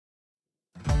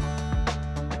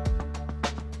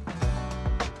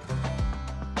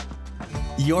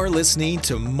You're listening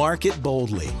to Market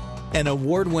Boldly, an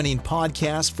award-winning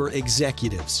podcast for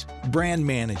executives, brand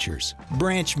managers,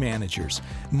 branch managers,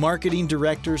 marketing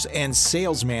directors, and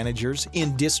sales managers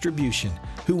in distribution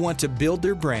who want to build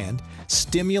their brand,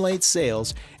 stimulate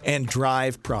sales, and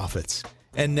drive profits.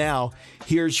 And now,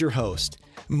 here's your host,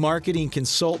 marketing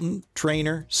consultant,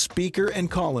 trainer, speaker,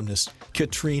 and columnist,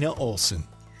 Katrina Olson.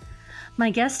 My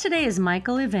guest today is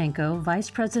Michael Ivanko, Vice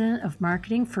President of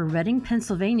Marketing for Reading,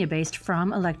 Pennsylvania-based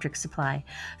Fromm Electric Supply.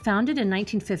 Founded in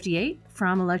 1958,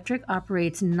 Fromm Electric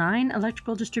operates 9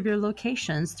 electrical distributor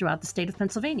locations throughout the state of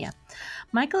Pennsylvania.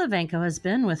 Michael Ivanko has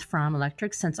been with Fromm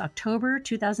Electric since October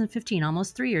 2015,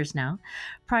 almost 3 years now.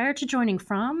 Prior to joining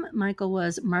Fromm, Michael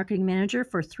was marketing manager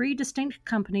for 3 distinct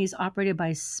companies operated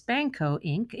by Spanco,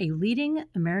 Inc., a leading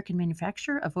American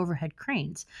manufacturer of overhead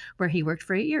cranes, where he worked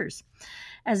for 8 years.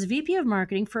 As VP of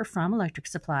Marketing for Fromm Electric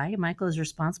Supply, Michael is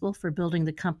responsible for building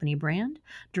the company brand,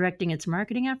 directing its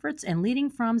marketing efforts, and leading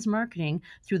Fromm's marketing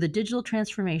through the digital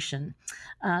transformation.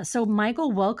 So,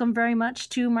 Michael, welcome very much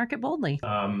to Market Boldly.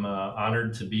 I'm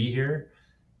honored to be here,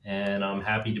 and I'm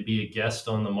happy to be a guest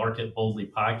on the Market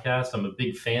Boldly podcast. I'm a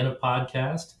big fan of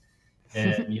podcasts,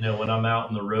 and when I'm out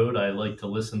on the road, I like to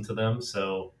listen to them.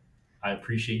 So I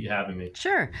appreciate you having me.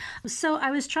 Sure. So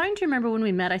I was trying to remember when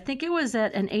we met. I think it was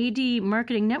at an AD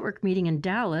Marketing Network meeting in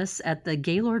Dallas at the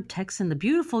Gaylord Texan, the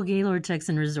beautiful Gaylord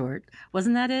Texan Resort.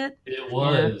 Wasn't that it? It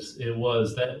was. Yeah. It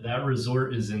was. That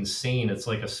resort is insane. It's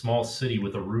like a small city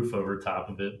with a roof over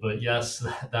top of it. But yes,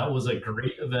 that was a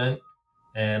great event.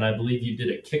 And I believe you did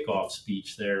a kickoff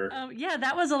speech there. Yeah,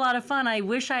 that was a lot of fun. I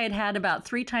wish I had had about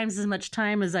 3 times as much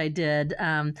time as I did.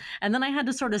 And then I had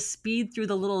to sort of speed through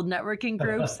the little networking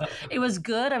groups. It was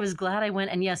good. I was glad I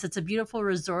went. And yes, it's a beautiful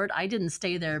resort. I didn't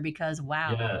stay there because,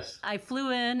 wow. Yes. I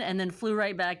flew in and then flew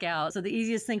right back out. So the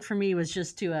easiest thing for me was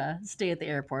just to stay at the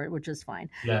airport, which is fine.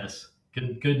 Yes.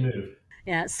 Good move.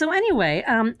 Yeah. So anyway,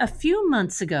 a few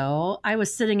months ago, I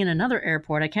was sitting in another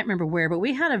airport. I can't remember where, but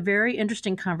we had a very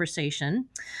interesting conversation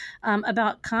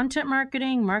about content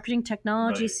marketing, marketing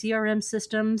technology, right. CRM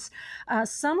systems,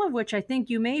 some of which I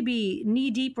think you may be knee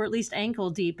deep or at least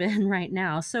ankle deep in right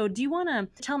now. So do you want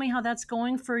to tell me how that's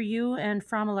going for you and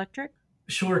Fromm Electric?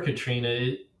 Sure, Katrina.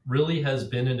 It really has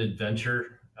been an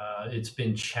adventure. It's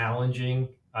been challenging.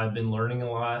 I've been learning a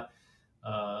lot.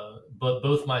 But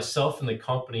both myself and the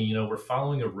company, we're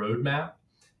following a roadmap,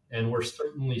 and we're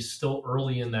certainly still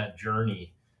early in that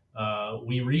journey.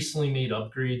 We recently made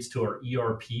upgrades to our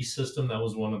ERP system. That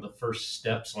was one of the first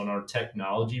steps on our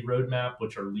technology roadmap,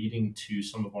 which are leading to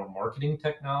some of our marketing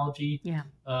technology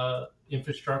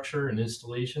infrastructure and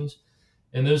installations.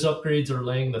 And those upgrades are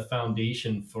laying the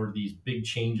foundation for these big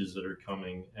changes that are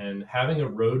coming. And having a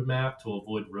roadmap to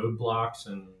avoid roadblocks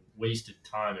and wasted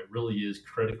time, it really is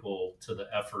critical to the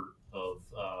effort of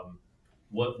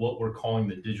what we're calling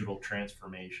the digital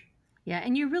transformation. Yeah,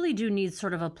 and you really do need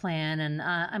sort of a plan. And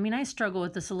I struggle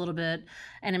with this a little bit,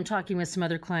 and I'm talking with some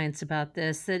other clients about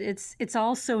this, that it's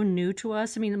all so new to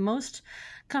us. I mean, most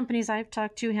companies I've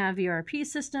talked to have ERP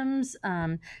systems,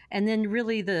 and then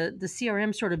really the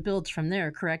CRM sort of builds from there,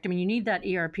 correct? I mean, you need that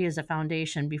ERP as a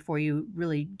foundation before you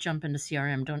really jump into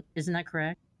CRM, isn't that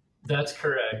correct? That's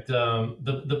correct.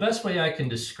 The best way I can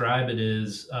describe it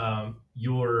is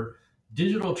your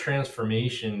digital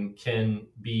transformation can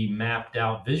be mapped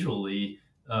out visually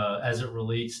as it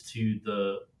relates to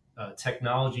the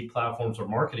technology platforms or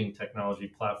marketing technology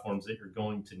platforms that you're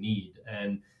going to need.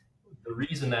 And the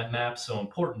reason that map's so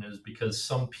important is because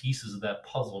some pieces of that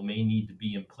puzzle may need to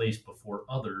be in place before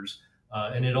others.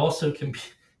 And it also can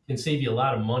save you a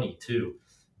lot of money too,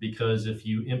 because if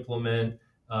you implement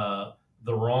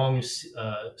the wrong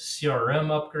CRM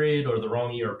upgrade or the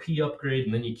wrong ERP upgrade,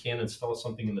 and then you can't install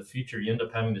something in the future, you end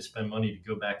up having to spend money to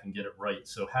go back and get it right.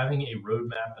 So having a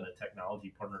roadmap and a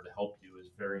technology partner to help you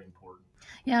is very important.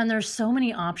 Yeah, and there's so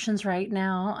many options right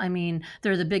now. I mean,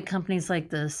 there are the big companies like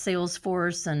the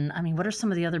Salesforce, and I mean, what are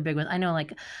some of the other big ones? I know,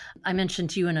 like I mentioned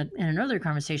to you in an earlier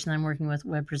conversation, I'm working with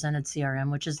Web Presented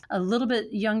CRM, which is a little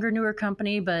bit younger, newer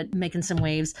company, but making some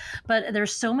waves. But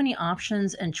there's so many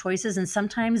options and choices, and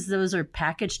sometimes those are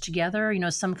packaged together.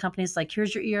 Some companies like,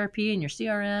 here's your ERP and your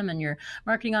CRM and your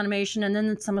marketing automation, and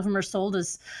then some of them are sold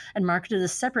as and marketed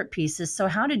as separate pieces. So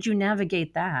how did you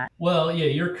navigate that? Well, yeah,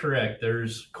 you're correct.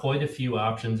 There's quite a few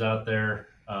options out there.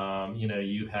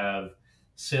 You have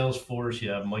Salesforce, you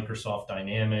have Microsoft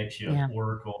Dynamics, you have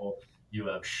Oracle, you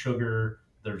have Sugar,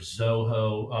 there's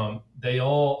Zoho. They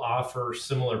all offer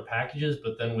similar packages,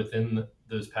 but then within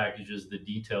those packages, the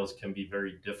details can be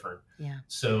very different. Yeah.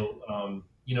 So,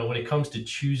 when it comes to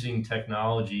choosing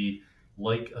technology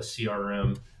like a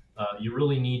CRM, you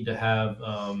really need to have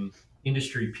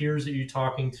industry peers that you're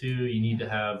talking to. You need to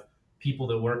have people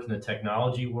that work in the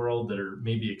technology world that are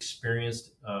maybe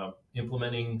experienced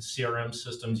implementing CRM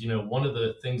systems. One of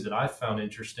the things that I found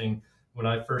interesting when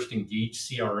I first engaged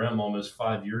CRM almost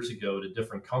 5 years ago at a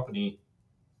different company,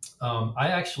 I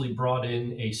actually brought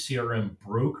in a CRM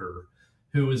broker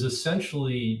who is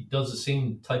essentially does the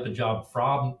same type of job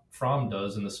from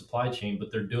does in the supply chain, but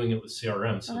they're doing it with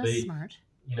CRM. Oh, So that's smart.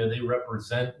 they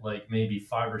represent like maybe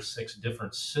 5 or 6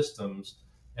 different systems,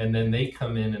 and then they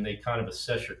come in and they kind of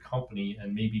assess your company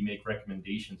and maybe make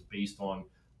recommendations based on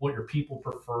what your people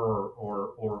prefer,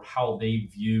 or how they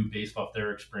view based off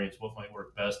their experience what might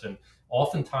work best. And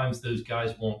oftentimes those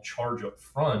guys won't charge up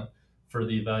front for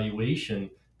the evaluation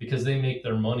because they make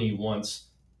their money once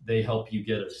they help you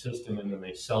get a system and then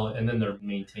they sell it, and then they're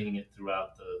maintaining it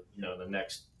throughout the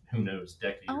next, who knows,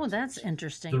 decade or Oh, two. that's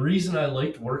interesting. The reason I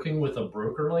liked working with a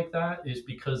broker like that is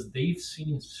because they've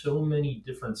seen so many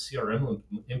different CRM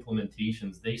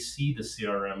implementations. They see the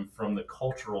CRM from the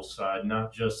cultural side,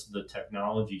 not just the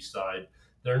technology side.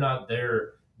 They're not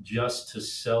there just to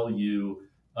sell you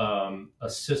a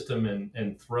system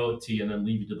and throw it to you and then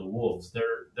leave you to the wolves.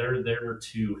 They're there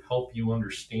to help you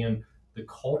understand the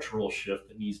cultural shift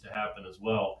that needs to happen as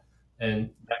well. And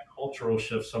that cultural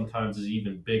shift sometimes is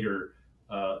even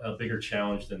a bigger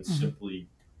challenge than simply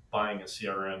buying a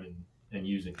CRM and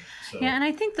using it. So Yeah, and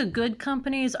I think the good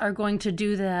companies are going to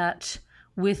do that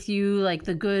with you, like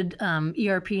the good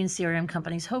ERP and CRM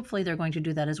companies. Hopefully, they're going to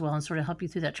do that as well and sort of help you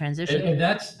through that transition. and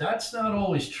that's not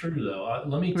always true though.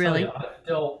 Let me tell Really? you, I've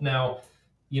dealt now.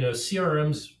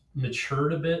 CRM's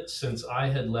matured a bit since I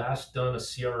had last done a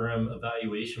CRM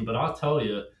evaluation, but I'll tell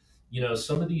you,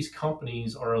 some of these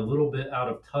companies are a little bit out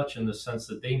of touch in the sense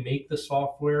that they make the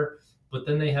software, but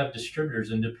then they have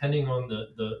distributors, and depending on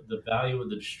the value of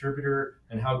the distributor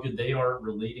and how good they are at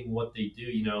relating what they do,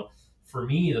 for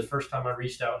me, the first time I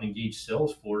reached out and engaged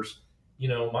Salesforce,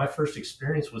 my first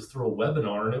experience was through a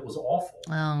webinar, and it was awful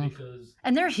Oh, because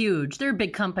and they're huge. They're a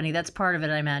big company. That's part of it,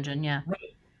 I imagine. Yeah. right.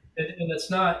 And that's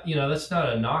not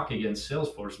a knock against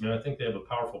Salesforce. I mean, I think they have a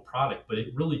powerful product, but it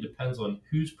really depends on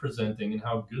who's presenting and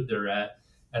how good they're at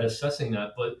assessing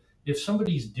that. But if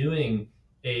somebody's doing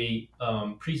a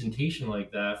presentation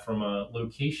like that from a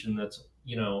location that's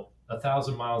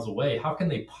 1,000 miles away, how can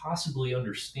they possibly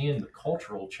understand the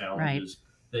cultural Right. challenges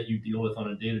that you deal with on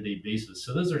a day-to-day basis?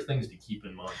 So those are things to keep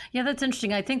in mind. Yeah, that's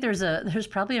interesting. I think there's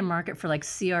probably a market for like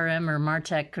CRM or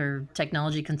Martech or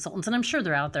technology consultants, and I'm sure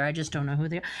they're out there. I just don't know who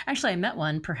they are. Actually, I met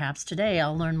one perhaps today.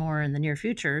 I'll learn more in the near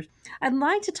future. I'd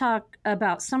like to talk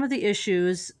about some of the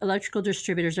issues electrical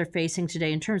distributors are facing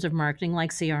today in terms of marketing,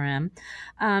 like CRM,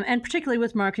 and particularly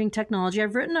with marketing technology.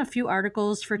 I've written a few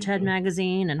articles for TED Mhm.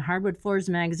 Magazine and Hardwood Floors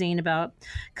Magazine about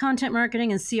content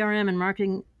marketing and CRM and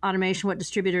marketing automation, what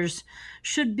distributors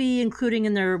should be including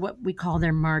in their what we call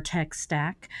their MarTech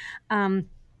stack. Um,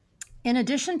 in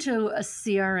addition to a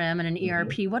CRM and an Mhm.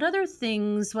 ERP, what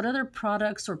other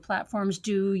products or platforms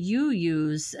do you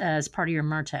use as part of your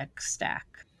MarTech stack?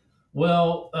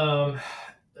 Well,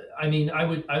 I mean, I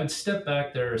would step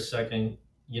back there a second.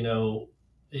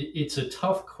 It's a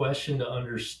tough question to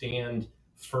understand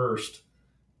first.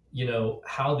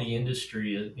 How the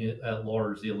industry at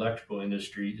large, the electrical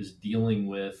industry, is dealing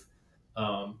with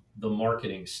the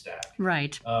marketing stack.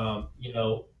 Right.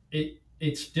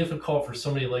 It's difficult for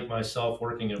somebody like myself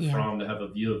working at Yeah, From to have a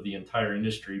view of the entire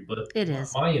industry, but it my,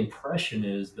 is. my impression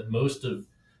is that most of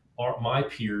my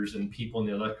peers and people in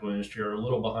the electrical industry are a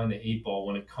little behind the eight ball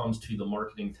when it comes to the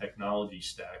marketing technology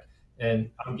stack. And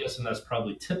I'm guessing that's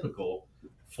probably typical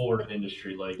for an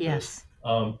industry like this.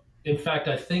 Yes. In fact,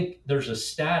 I think there's a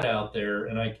stat out there,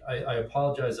 and I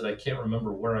apologize that I can't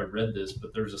remember where I read this,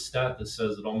 but there's a stat that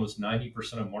says that almost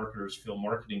 90% of marketers feel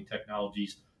marketing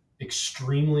technologies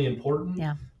extremely important,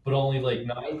 Yeah. but only like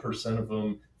 9% of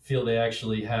them feel they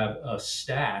actually have a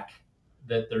stack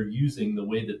that they're using the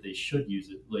way that they should use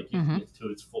it, like using Hmm. it to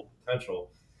its full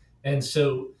potential. And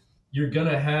so you're going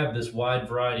to have this wide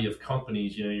variety of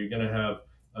companies. You're going to have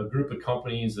a group of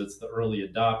companies that's the early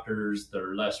adopters.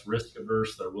 They're less risk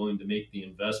averse. They're willing to make the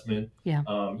investment. Yeah.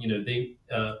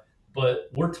 But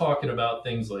we're talking about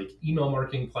things like email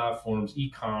marketing platforms,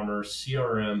 e-commerce,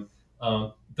 CRM.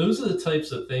 Those are the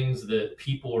types of things that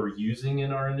people are using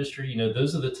in our industry.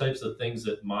 Those are the types of things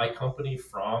that my company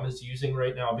From is using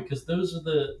right now, because those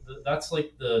are that's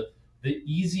like the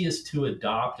easiest to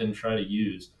adopt and try to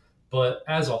use. But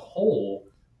as a whole,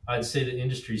 I'd say the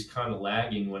industry is kind of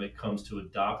lagging when it comes to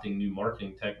adopting new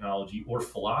marketing technology, or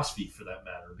philosophy for that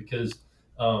matter, because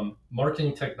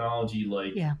marketing technology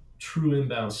like Yeah. true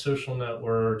inbound social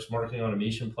networks, marketing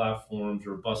automation platforms,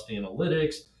 robust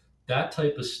analytics, that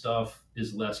type of stuff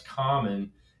is less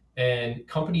common. And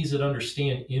companies that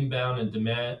understand inbound and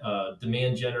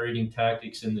demand generating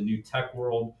tactics in the new tech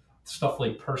world, stuff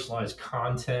like personalized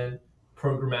content,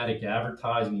 programmatic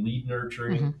advertising, lead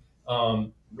nurturing, Hmm.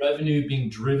 revenue being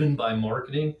driven by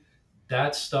marketing,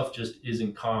 that stuff just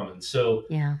isn't common. So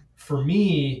Yeah. for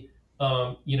me,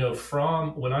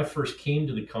 from when I first came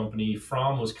to the company,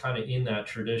 From was kind of in that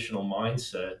traditional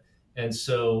mindset. And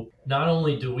so not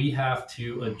only do we have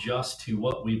to adjust to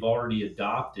what we've already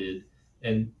adopted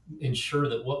and ensure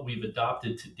that what we've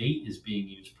adopted to date is being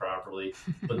used properly,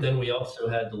 but then we also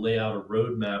had to lay out a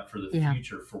roadmap for the Yeah.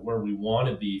 future for where we want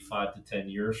to be 5 to 10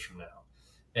 years from now.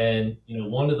 And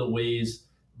one of the ways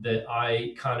that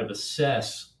I kind of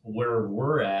assess where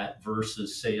we're at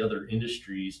versus say other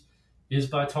industries is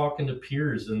by talking to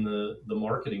peers in the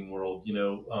marketing world.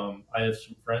 I have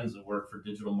some friends that work for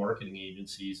digital marketing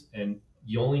agencies, and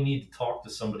you only need to talk to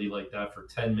somebody like that for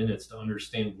 10 minutes to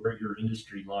understand where your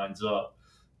industry lines up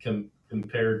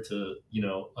compared to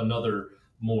another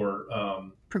more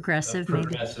Progressive, maybe.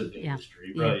 progressive Yeah.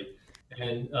 industry, Yeah. right?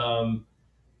 And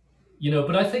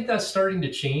but I think that's starting to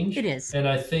It change. is. And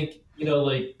I think,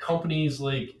 like companies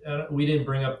like, we didn't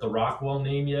bring up the Rockwell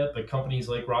name yet, but companies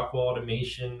like Rockwell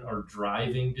Automation are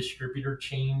driving distributor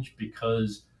change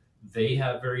because they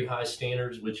have very high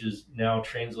standards, which is now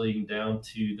translating down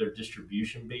to their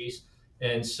distribution base.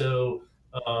 And so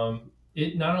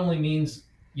it not only means,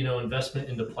 investment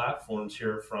into platforms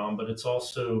here from, but it's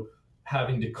also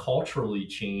having to culturally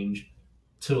change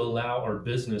to allow our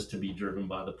business to be driven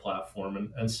by the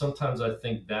platform. And sometimes I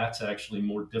think that's actually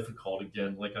more difficult,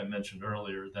 again, like I mentioned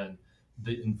earlier, than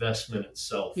the investment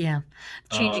itself. Yeah.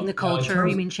 Changing the Now, in culture. You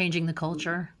terms, mean changing the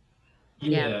culture?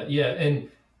 Yeah. yeah, and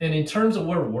in terms of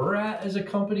where we're at as a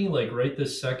company, like right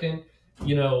this second,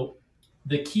 you know,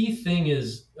 the key thing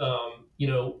is,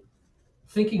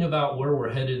 thinking about where we're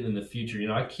headed in the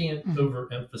future. I can't Hmm.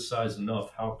 overemphasize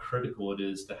enough how critical it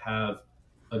is to have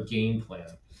a game plan,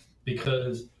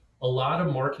 because a lot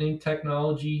of marketing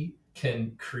technology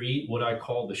can create what I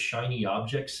call the shiny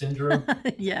object syndrome.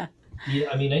 Yeah. Yeah,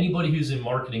 I mean, anybody who's in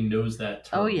marketing knows that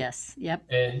Oh, term. yes. Yep.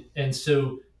 And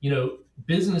so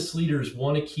business leaders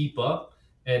want to keep up,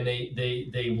 and they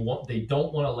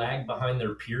don't want to lag behind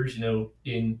their peers.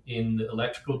 In the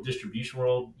electrical distribution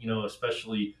world,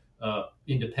 especially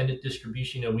independent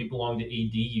distribution, we belong to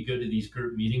AD. You go to these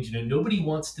group meetings, nobody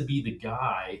wants to be the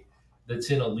guy that's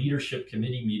in a leadership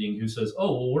committee meeting who says,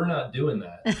 oh well, we're not doing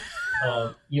that.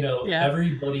 Yeah.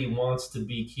 Everybody wants to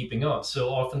be keeping up, so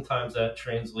oftentimes that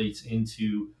translates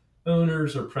into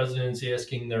owners or presidents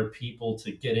asking their people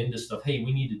to get into stuff. Hey,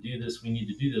 we need to do this. We need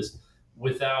to do this,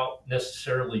 without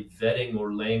necessarily vetting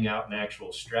or laying out an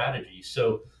actual strategy.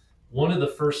 So, one of the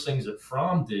first things that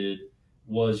From did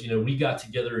was, we got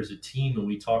together as a team and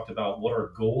we talked about what our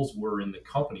goals were in the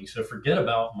company. So, forget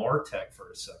about Martech for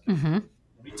a second. Hmm.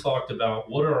 We talked about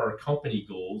what are our company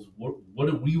goals, what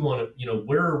do we want to,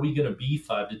 where are we going to be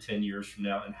 5 to 10 years from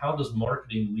now, and how does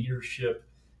marketing leadership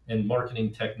and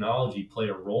marketing technology play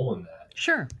a role in that.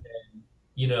 Sure.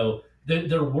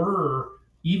 There were,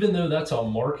 even though that's a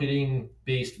marketing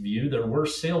based view, there were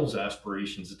sales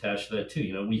aspirations attached to that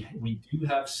too. We do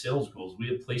have sales goals. We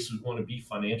have places we want to be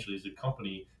financially as a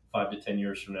company 5 to 10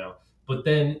 years from now. But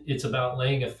then it's about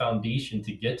laying a foundation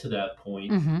to get to that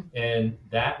point. Hmm. And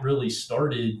that really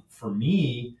started for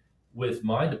me with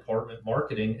my department,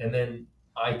 marketing, and then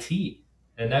IT.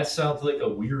 And that sounds like a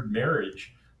weird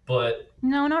marriage, but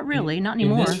No, not in really. Not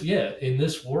in this anymore. yeah in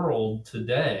this world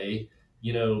today,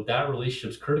 that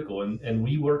relationship's critical, and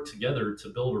we work together to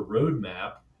build a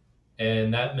roadmap.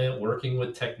 And that meant working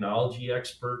with technology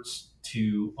experts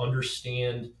to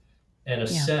understand and Yeah.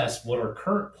 assess what our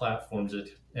current platforms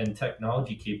and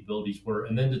technology capabilities were,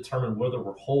 and then determine where there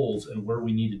were holes and where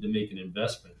we needed to make an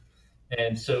investment.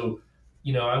 And so,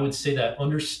 I would say that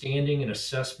understanding and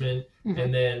assessment, Hmm.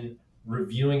 and then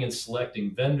reviewing and selecting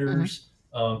Hmm. vendors.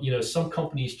 Some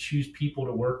companies choose people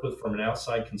to work with from an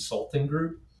outside consulting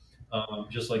group,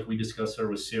 just like we discussed there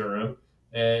with CRM.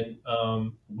 And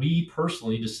we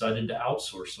personally decided to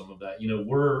outsource some of that.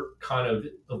 We're kind of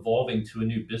evolving to a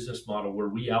new business model where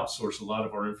we outsource a lot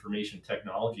of our information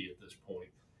technology at this point.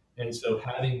 And so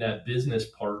having that business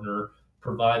partner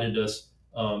provided us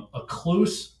a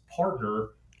close partner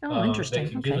Oh, that interesting.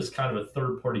 can give Okay. us kind of a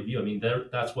third party view. I mean,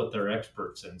 that's what they're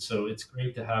experts in. So it's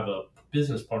great to have a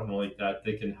business partner like that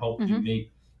that can help you Hmm.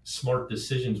 make smart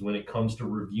decisions when it comes to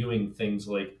reviewing things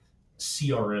like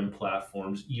CRM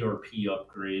platforms, ERP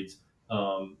upgrades,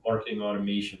 marketing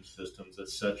automation systems,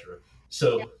 etc.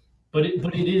 So,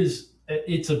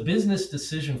 it's a business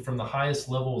decision from the highest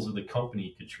levels of the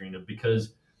company, Katrina,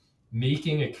 because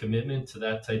making a commitment to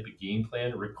that type of game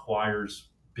plan requires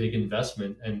big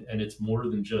investment, and it's more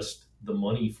than just the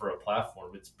money for a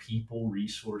platform. It's people,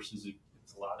 resources,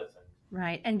 it's a lot of things.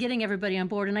 Right. And getting everybody on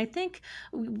board. And I think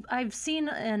I've seen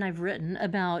and I've written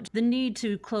about the need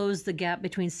to close the gap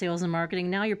between sales and marketing.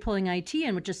 Now you're pulling IT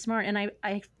in, which is smart. And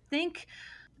I think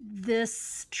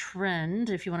this trend,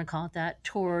 if you want to call it that,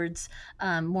 towards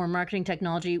more marketing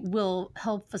technology will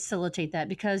help facilitate that,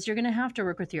 because you're going to have to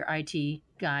work with your IT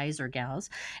guys or gals,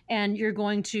 and you're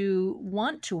going to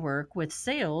want to work with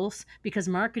sales because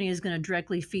marketing is going to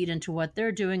directly feed into what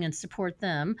they're doing and support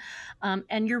them.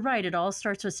 And you're right, it all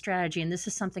starts with strategy, and this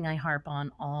is something I harp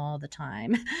on all the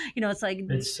time. It's like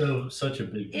It's such a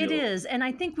big deal. it is. And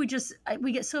I think we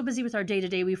get so busy with our day to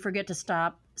day, we forget to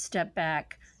step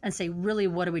back and say, really,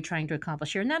 what are we trying to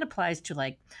accomplish here? And that applies to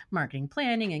like marketing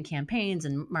planning and campaigns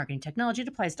and marketing technology. It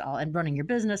applies to all, and running your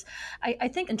business. I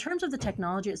think in terms of the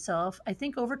technology itself, I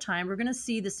think over time, we're going to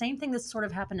see the same thing that's sort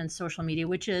of happened in social media,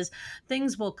 which is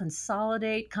things will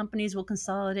consolidate, companies will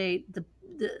consolidate,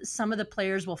 some of the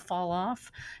players will fall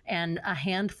off, and a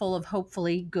handful of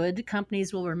hopefully good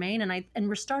companies will remain. And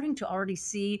we're starting to already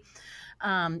see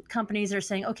companies are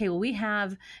saying, okay, well, we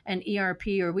have an ERP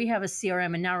or we have a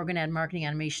CRM, and now we're going to add marketing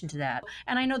automation to that.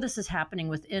 And I know this is happening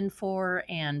with Infor,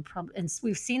 and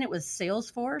we've seen it with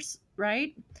Salesforce,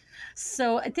 right?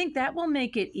 So I think that will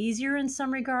make it easier in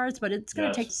some regards, but it's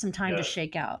going to take some time to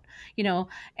shake out,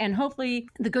 and hopefully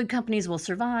the good companies will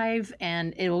survive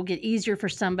and it will get easier for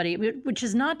somebody, which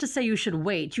is not to say you should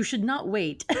wait. You should not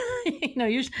wait.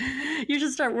 You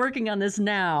should start working on this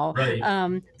now.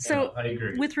 Right. So I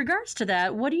agree. With regards to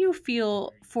that, what do you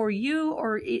feel for you,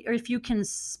 or if you can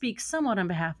speak somewhat on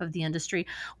behalf of the industry,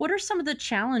 what are some of the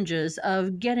challenges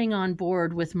of getting on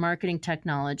board with marketing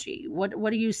technology? What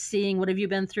are you seeing? What have you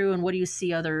been through, and what do you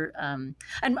see other? And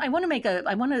I want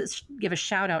to give a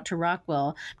shout out to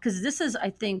Rockwell, because this is, I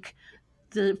think,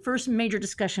 the first major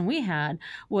discussion we had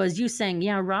was you saying,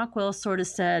 yeah, Rockwell sort of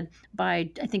said by,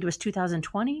 I think it was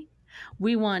 2020,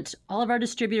 we want all of our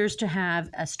distributors to have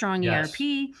a strong ERP,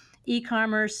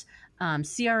 e-commerce,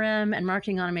 CRM, and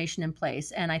marketing automation in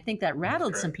place. And I think that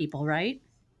rattled some people, right?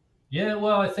 Yeah,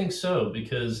 well, I think so,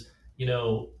 because,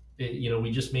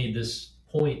 we just made this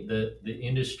point that the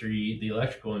industry, the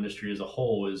electrical industry as a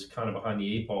whole, is kind of behind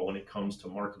the eight ball when it comes to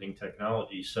marketing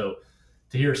technology. So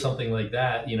to hear something like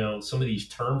that, some of these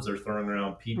terms they're throwing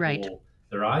around, people,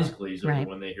 their eyes glaze over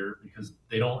when they hear it because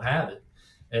they don't have it.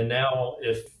 And now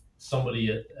if somebody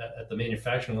at the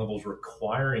manufacturing level is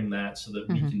requiring that so that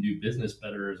we can do business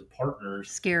better as a partner,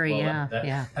 scary,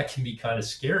 that can be kind of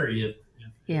scary.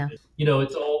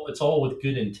 It's all with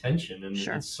good intention, and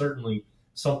it's certainly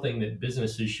something that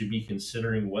businesses should be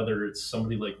considering, whether it's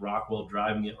somebody like Rockwell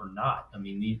driving it or not. I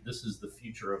mean, this is the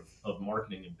future of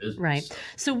marketing and business. Right.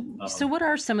 So what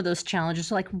are some of those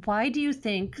challenges? Like, why do you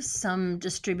think some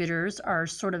distributors are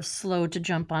sort of slow to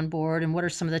jump on board, and what are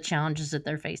some of the challenges that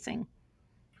they're facing?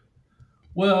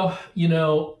 Well,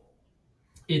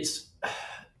 it's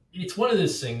one of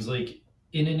those things, like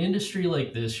in an industry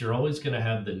like this, you're always going to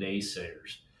have the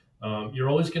naysayers. You're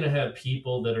always going to have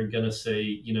people that are going to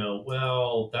say,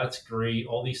 well, that's great.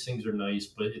 All these things are nice,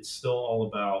 but it's still all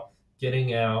about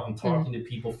getting out and talking to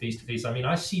people face to face. I mean,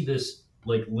 I see this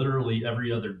like literally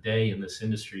every other day in this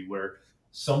industry, where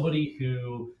somebody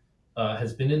who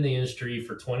has been in the industry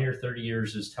for 20 or 30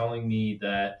 years is telling me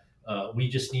that we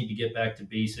just need to get back to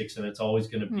basics, and it's always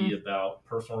going to be about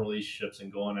personal relationships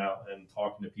and going out and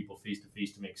talking to people face to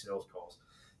face to make sales calls.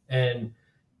 And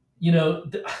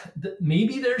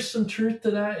maybe there's some truth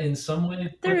to that in some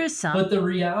way. There is some. But the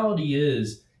reality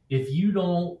is, if you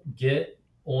don't get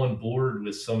on board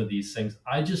with some of these things,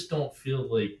 I just don't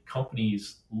feel like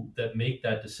companies that make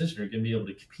that decision are going to be able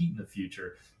to compete in the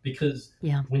future. Because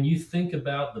when you think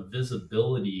about the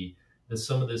visibility that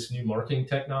some of this new marketing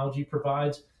technology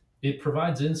provides, it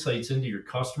provides insights into your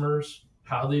customers,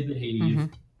 how they behave,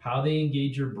 how they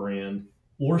engage your brand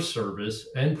or service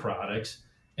and products.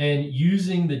 And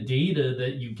using the data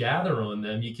that you gather on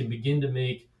them, you can begin to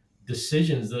make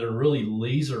decisions that are really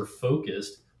laser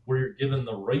focused, where you're giving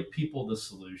the right people the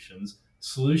solutions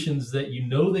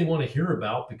that they want to hear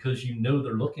about because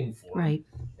they're looking for. Right.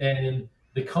 And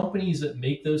the companies that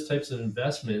make those types of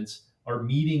investments are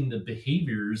meeting the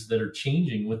behaviors that are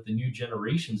changing with the new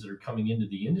generations that are coming into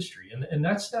the industry. And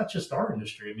that's not just our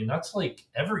industry. I mean, that's like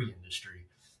every industry.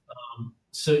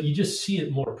 So you just see it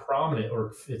more prominent,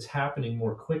 or it's happening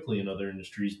more quickly in other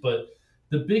industries. But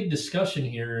the big discussion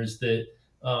here is that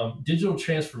digital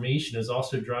transformation is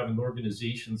also driving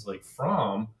organizations like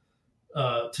From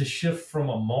to shift from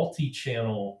a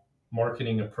multi-channel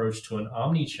marketing approach to an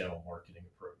omni-channel marketing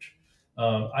approach.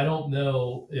 I don't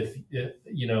know if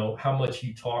you know how much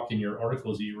you talk in your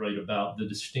articles that you write about the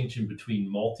distinction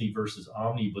between multi versus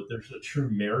omni, but there's a true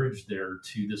marriage there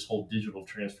to this whole digital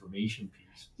transformation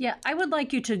piece. Yeah, I would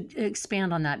like you to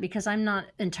expand on that because I'm not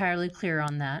entirely clear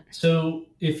on that. So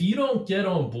if you don't get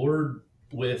on board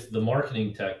with the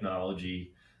marketing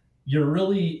technology, you're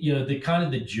really, you know, the kind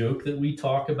of the joke that we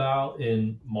talk about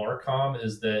in Marcom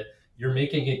is that you're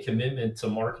making a commitment to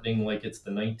marketing like it's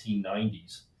the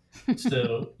 1990s.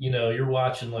 So, you know, you're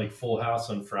watching like Full House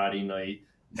on Friday night,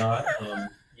 not,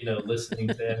 you know, listening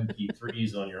to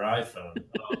MP3s on your iPhone.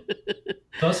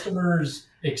 Customers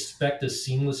expect a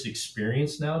seamless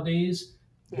experience nowadays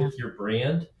with your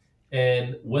brand.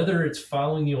 And whether it's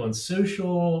following you on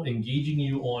social, engaging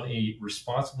you on a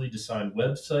responsibly designed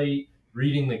website,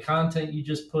 reading the content you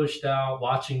just pushed out,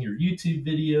 watching your YouTube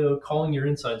video, calling your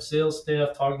inside sales staff,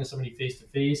 talking to somebody face to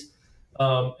face,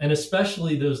 and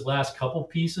especially those last couple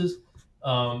pieces,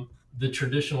 the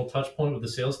traditional touch point with the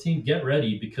sales team, get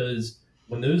ready because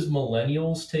when those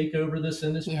millennials take over this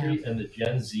industry and the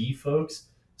Gen Z folks,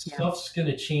 stuff's going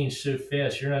to change so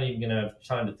fast. You're not even going to have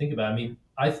time to think about it. I mean,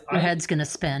 your head's going to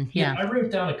spin. Yeah. I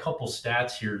wrote down a couple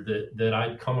stats here that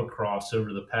I'd come across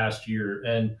over the past year.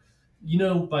 And, you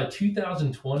know, by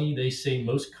 2020, they say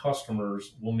most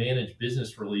customers will manage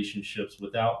business relationships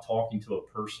without talking to a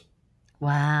person.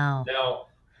 Wow. Now,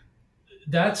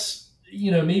 that's,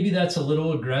 you know, maybe that's a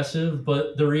little aggressive,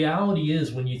 but the reality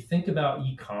is when you think about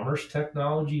e-commerce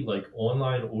technology, like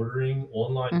online ordering,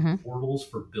 online portals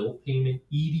for bill payment,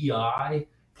 EDI,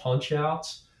 punch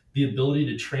outs, the ability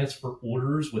to transfer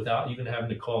orders without even having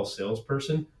to call a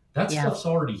salesperson, that stuff's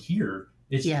already here.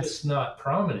 It's just not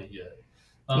prominent yet.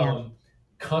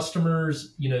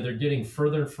 Customers, you know, they're getting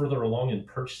further and further along in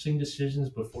purchasing decisions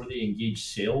before they engage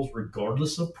sales,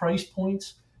 regardless of price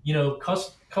points. You know,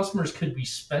 customers could be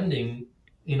spending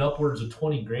in upwards of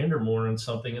 20 grand or more on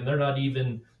something, and they're not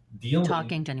even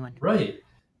talking to anyone. Right.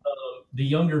 The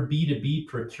younger B2B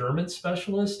procurement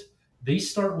specialist, they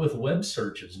start with web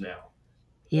searches now.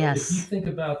 Yes. If you think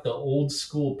about the old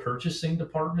school purchasing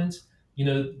departments, you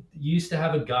know, you used to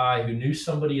have a guy who knew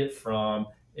somebody at From,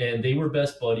 and they were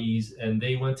best buddies, and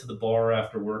they went to the bar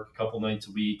after work a couple nights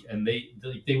a week, and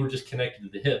they were just connected to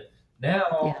the hip.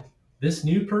 Now, this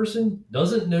new person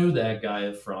doesn't know that guy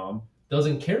at From,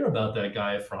 doesn't care about that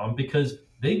guy at From, because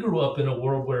they grew up in a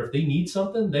world where if they need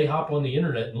something, they hop on the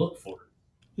internet and look for it.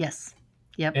 Yes.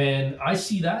 Yep. And I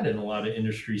see that in a lot of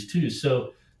industries too.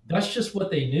 So that's just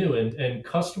what they knew. And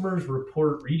customers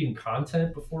report reading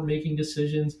content before making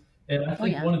decisions. And I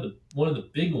think one of the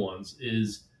big ones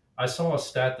is I saw a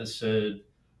stat that said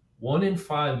 1 in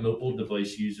 5 mobile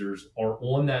device users are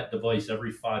on that device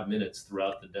every 5 minutes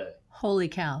throughout the day. Holy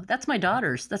cow. That's my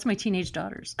daughters. That's my teenage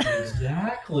daughters.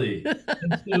 Exactly.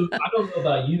 And so I don't know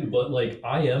about you, but like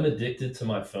I am addicted to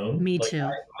my phone. Me too.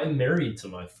 I'm married to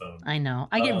my phone. I know.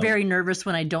 I get very nervous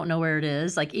when I don't know where it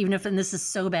is. Like even if, and this is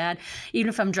so bad, even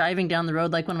if I'm driving down the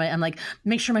road, like I'm like,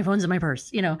 make sure my phone's in my purse,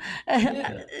 you know,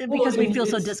 because we feel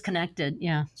so disconnected.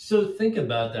 Yeah. So think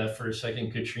about that for a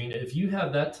second, Katrina. If you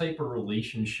have that type of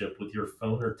relationship with your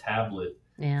phone or tablet,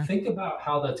 think about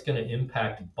how that's going to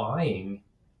impact buying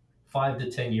 5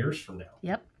 to 10 years from now.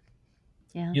 Yep.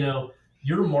 Yeah. You know,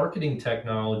 your marketing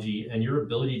technology and your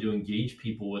ability to engage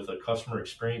people with a customer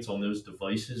experience on those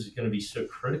devices is going to be so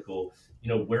critical. You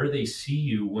know, where they see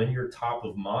you when you're top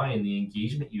of mind, the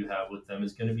engagement you have with them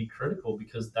is going to be critical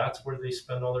because that's where they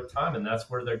spend all their time and that's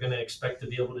where they're going to expect to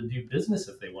be able to do business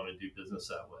if they want to do business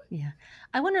that way. Yeah.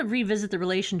 I want to revisit the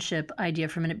relationship idea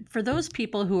for a minute. For those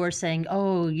people who are saying,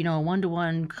 oh, you know,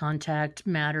 one-to-one contact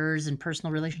matters and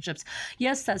personal relationships.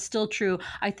 Yes, that's still true.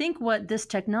 I think what this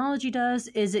technology does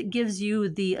is it gives you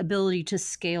the ability to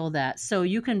scale that. So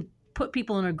you can put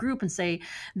people in a group and say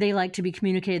they like to be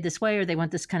communicated this way or they want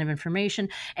this kind of information.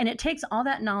 And it takes all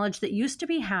that knowledge that used to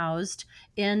be housed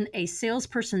in a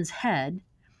salesperson's head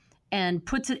and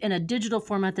puts it in a digital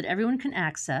format that everyone can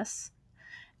access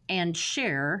and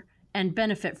share and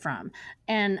benefit from.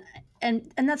 And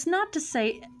that's not to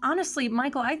say, honestly,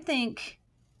 Michael, I think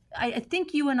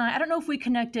you and I don't know if we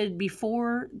connected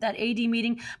before that AD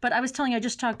meeting, but I was telling you, I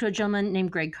just talked to a gentleman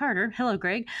named Greg Carter. Hello,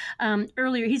 Greg.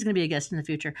 Earlier, he's going to be a guest in the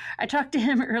future. I talked to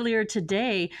him earlier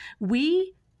today.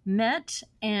 We met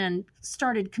and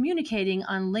started communicating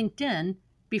on LinkedIn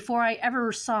before I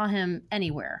ever saw him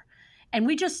anywhere. And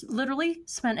we just literally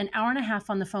spent an hour and a half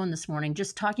on the phone this morning,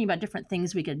 just talking about different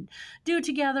things we could do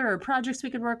together or projects we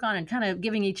could work on and kind of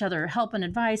giving each other help and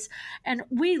advice. And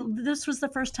this was the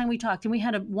first time we talked and we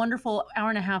had a wonderful hour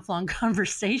and a half long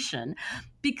conversation.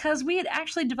 because we had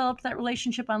actually developed that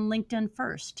relationship on LinkedIn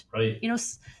first. Right.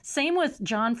 Same with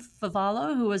John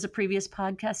Favalo, who was a previous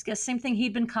podcast guest. Same thing.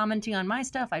 He'd been commenting on my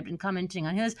stuff. I'd been commenting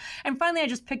on his. And finally, I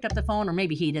just picked up the phone, or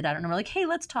maybe he did. I don't know. We're like, hey,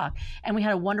 let's talk. And we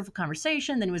had a wonderful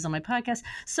conversation. Then he was on my podcast.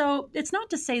 So it's not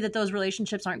to say that those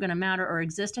relationships aren't going to matter or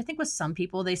exist. I think with some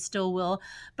people, they still will.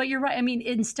 But you're right. I mean,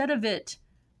 instead of it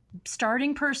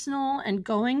starting personal and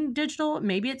going digital,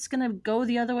 maybe it's going to go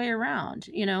the other way around.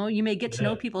 You may get to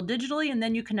know people digitally and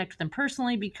then you connect with them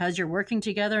personally because you're working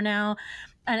together now.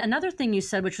 And another thing you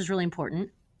said, which was really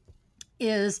important,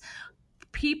 is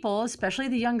people, especially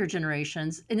the younger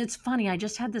generations. And it's funny, I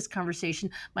just had this conversation.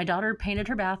 My daughter painted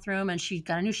her bathroom and she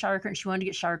got a new shower curtain. She wanted to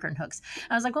get shower curtain hooks.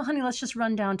 I was like, well, honey, let's just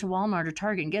run down to Walmart or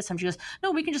Target and get some. She goes,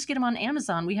 no, we can just get them on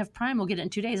Amazon. We have Prime. We'll get it in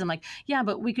 2 days. I'm like, yeah,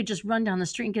 but we could just run down the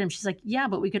street and get them. She's like, yeah,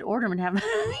 but we could order them and have them.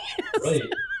 Right.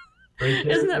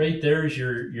 Right there is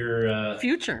your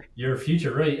future. Your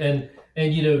future, right? And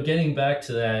getting back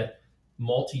to that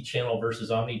multi-channel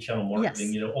versus omni-channel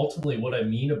marketing, yes. Ultimately what I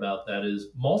mean about that is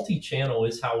multi-channel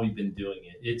is how we've been doing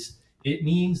it. It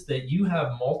means that you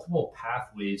have multiple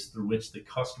pathways through which the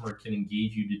customer can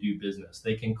engage you to do business.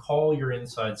 They can call your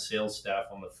inside sales staff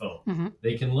on the phone. Mm-hmm.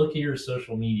 They can look at your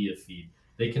social media feed.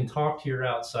 They can talk to your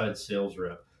outside sales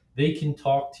rep. They can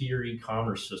talk to your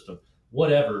e-commerce system,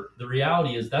 whatever. The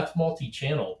reality is that's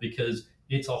multi-channel because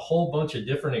it's a whole bunch of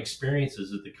different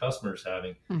experiences that the customer's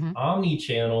having. Mm-hmm.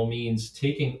 Omni-channel means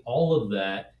taking all of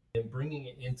that and bringing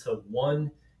it into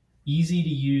one easy to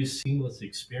use, seamless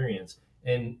experience.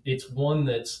 And it's one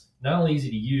that's not only easy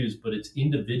to use, but it's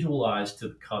individualized to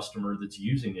the customer that's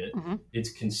using it. Mm-hmm.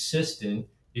 It's consistent.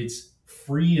 It's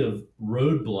free of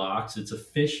roadblocks. It's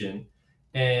efficient.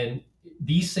 And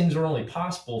these things are only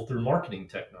possible through marketing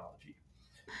technology.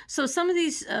 So some of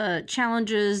these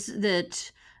challenges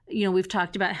that we've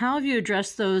talked about, how have you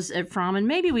addressed those at Fromm? And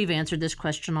maybe we've answered this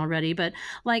question already, but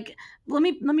let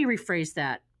me rephrase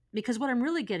that, because what I'm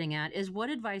really getting at is what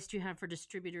advice do you have for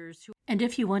distributors who, and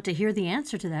if you want to hear the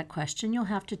answer to that question, you'll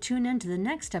have to tune in to the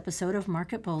next episode of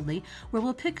Market Boldly, where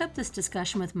we'll pick up this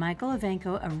discussion with Michael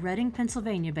Ivanko of Reading,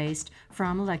 Pennsylvania-based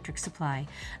Fromm Electric Supply.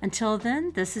 Until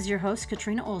then, this is your host,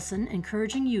 Katrina Olson,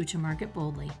 encouraging you to market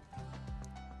boldly.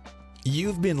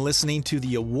 You've been listening to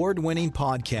the award-winning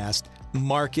podcast,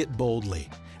 Market Boldly,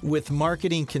 with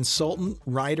marketing consultant,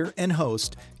 writer, and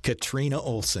host, Katrina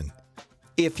Olson.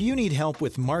 If you need help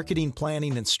with marketing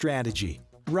planning and strategy,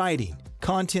 writing,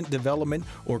 content development,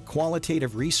 or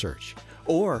qualitative research,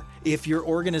 or if your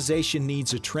organization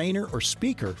needs a trainer or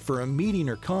speaker for a meeting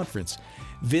or conference,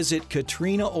 visit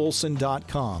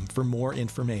katrinaolson.com for more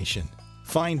information.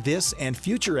 Find this and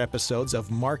future episodes of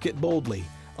Market Boldly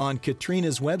on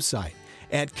Katrina's website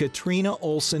at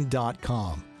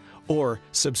katrinaolson.com or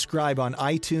subscribe on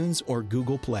iTunes or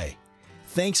Google Play.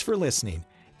 Thanks for listening,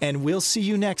 and we'll see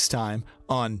you next time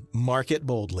on Market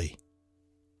Boldly.